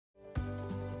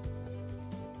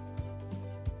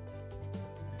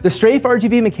The STRAFE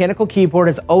RGB mechanical keyboard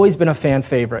has always been a fan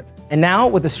favorite. And now,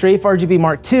 with the STRAFE RGB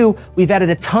Mark II, we've added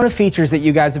a ton of features that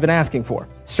you guys have been asking for.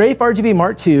 STRAFE RGB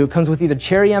Mark II comes with either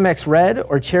Cherry MX Red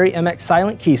or Cherry MX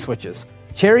Silent key switches.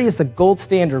 Cherry is the gold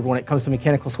standard when it comes to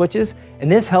mechanical switches,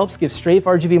 and this helps give STRAFE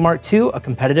RGB Mark II a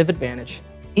competitive advantage.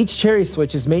 Each Cherry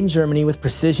switch is made in Germany with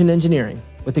precision engineering.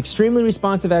 With extremely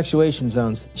responsive actuation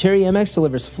zones, Cherry MX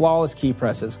delivers flawless key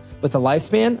presses with a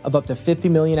lifespan of up to 50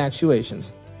 million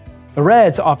actuations. The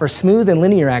Reds offer smooth and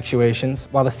linear actuations,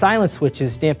 while the silent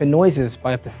switches dampen noises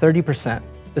by up to 30%.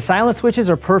 The silent switches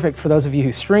are perfect for those of you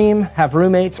who stream, have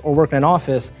roommates, or work in an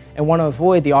office and want to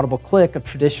avoid the audible click of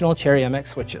traditional Cherry MX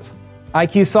switches.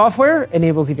 IQ software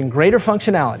enables even greater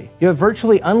functionality. You have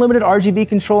virtually unlimited RGB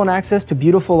control and access to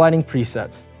beautiful lighting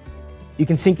presets. You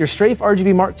can sync your STRAFE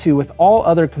RGB Mark II with all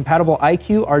other compatible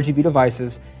IQ RGB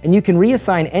devices, and you can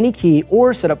reassign any key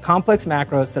or set up complex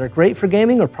macros that are great for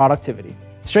gaming or productivity.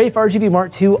 STRAFE RGB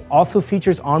Mark II also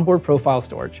features onboard profile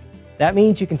storage. That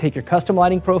means you can take your custom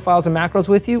lighting profiles and macros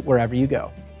with you wherever you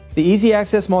go. The easy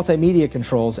access multimedia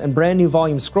controls and brand new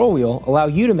volume scroll wheel allow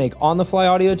you to make on-the-fly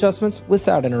audio adjustments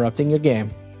without interrupting your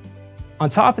game. On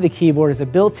top of the keyboard is a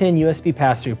built-in USB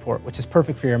pass-through port, which is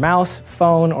perfect for your mouse,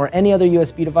 phone, or any other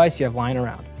USB device you have lying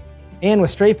around. And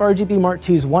with STRAFE RGB Mark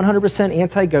II's 100%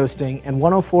 anti-ghosting and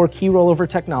 104 key rollover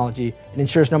technology, it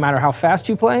ensures no matter how fast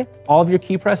you play, all of your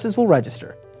key presses will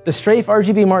register. The STRAFE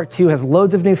RGB Mark II has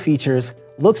loads of new features,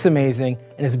 looks amazing,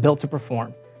 and is built to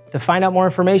perform. To find out more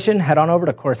information, head on over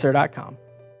to Corsair.com.